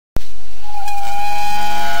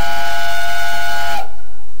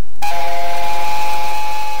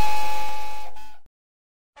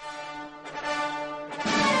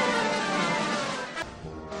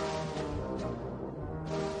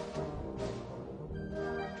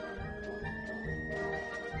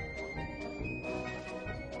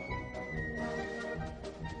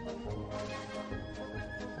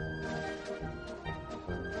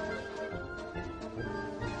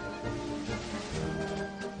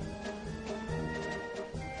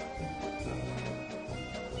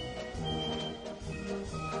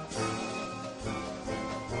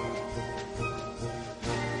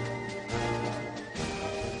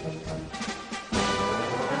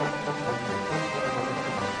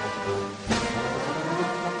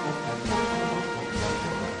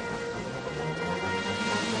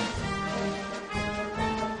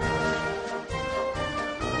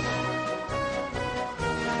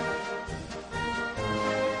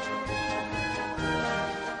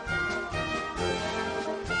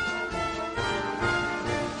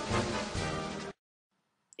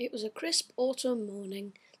was a crisp autumn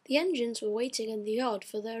morning. The engines were waiting in the yard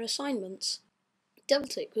for their assignments.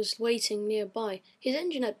 Deltic was waiting nearby. His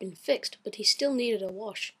engine had been fixed, but he still needed a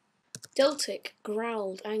wash. Deltic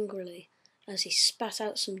growled angrily as he spat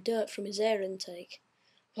out some dirt from his air intake.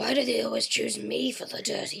 "Why do they always choose me for the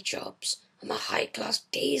dirty jobs? I'm a high-class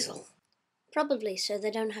diesel." "Probably so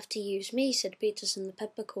they don't have to use me," said Peterson, the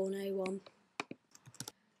peppercorn A1.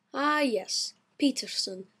 Ah yes,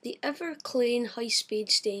 Peterson, the ever-clean high-speed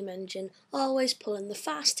steam engine, always pulling the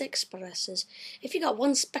fast expresses. "If you got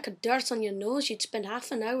one speck of dirt on your nose, you'd spend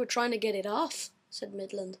half an hour trying to get it off," said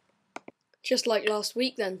Midland. "Just like last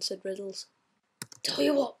week then," said Riddles. "Tell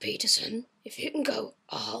you what, Peterson, if you can go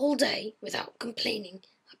a whole day without complaining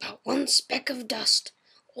about one speck of dust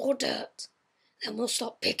or dirt, then we'll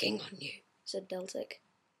stop picking on you," said Deltic.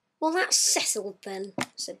 "Well, that's settled then,"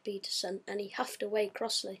 said Peterson, and he huffed away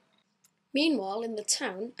crossly. Meanwhile, in the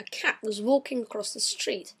town, a cat was walking across the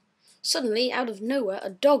street. Suddenly, out of nowhere, a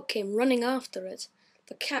dog came running after it.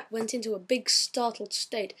 The cat went into a big startled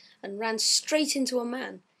state and ran straight into a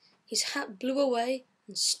man. His hat blew away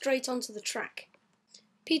and straight onto the track.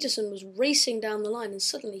 Peterson was racing down the line and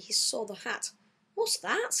suddenly he saw the hat. "What's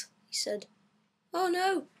that?" he said. "Oh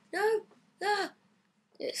no, no, ah!"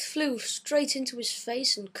 It flew straight into his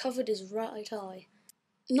face and covered his right eye.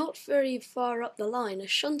 Not very far up the line, a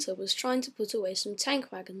shunter was trying to put away some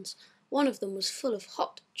tank wagons. One of them was full of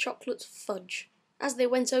hot chocolate fudge. As they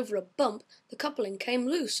went over a bump, the coupling came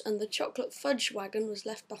loose and the chocolate fudge wagon was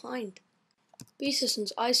left behind.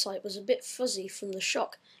 Peterson's eyesight was a bit fuzzy from the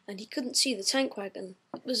shock, and he couldn't see the tank wagon.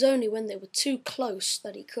 It was only when they were too close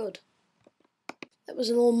that he could. There was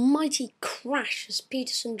an almighty crash as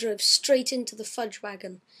Peterson drove straight into the fudge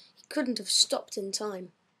wagon. He couldn't have stopped in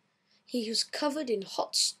time. He was covered in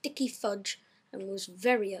hot, sticky fudge and was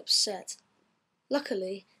very upset.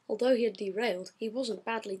 Luckily, although he had derailed, he wasn't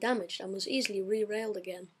badly damaged and was easily re-railed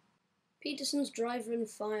again. Peterson's driver and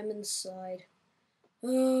fireman sighed.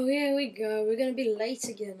 "Oh, here we go. We're going to be late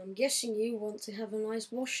again. I'm guessing you want to have a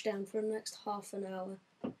nice wash down for the next half an hour."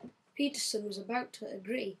 Peterson was about to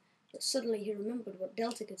agree, but suddenly he remembered what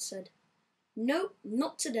Deltic had said. "Nope,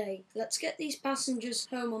 not today. Let's get these passengers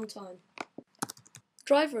home on time."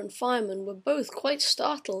 Driver and fireman were both quite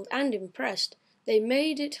startled and impressed. They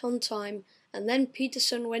made it on time, and then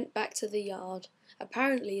Peterson went back to the yard.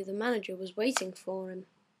 Apparently the manager was waiting for him.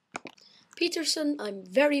 "Peterson, I'm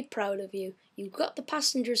very proud of you. You got the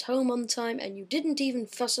passengers home on time and you didn't even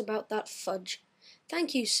fuss about that fudge."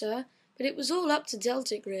 "Thank you, sir, but it was all up to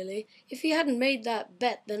Deltic, really. If he hadn't made that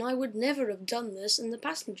bet, then I would never have done this and the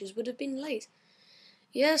passengers would have been late."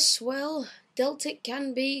 "Yes, well, Deltic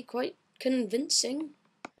can be quite convincing."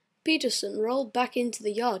 Peterson rolled back into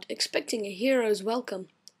the yard, expecting a hero's welcome.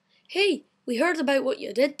 "Hey, we heard about what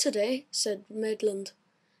you did today," said Midland.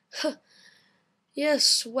 "Huh.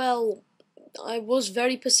 Yes, well, I was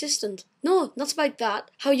very persistent." "No, not about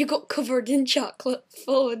that. How you got covered in chocolate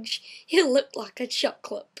fudge. You looked like a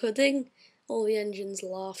chocolate pudding." All the engines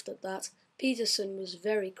laughed at that. Peterson was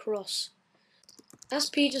very cross.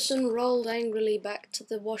 As Peterson rolled angrily back to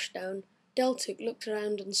the washdown, Deltic looked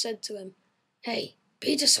around and said to him, "Hey,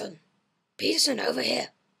 Peterson! Peterson, over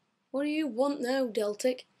here!" "What do you want now,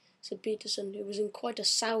 Deltic?" said Peterson, who was in quite a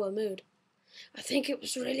sour mood. "I think it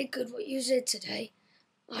was really good what you did today.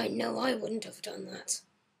 I know I wouldn't have done that."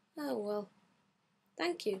 "Oh, well,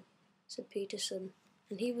 thank you," said Peterson,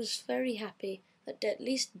 and he was very happy that at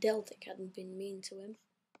least Deltic hadn't been mean to him.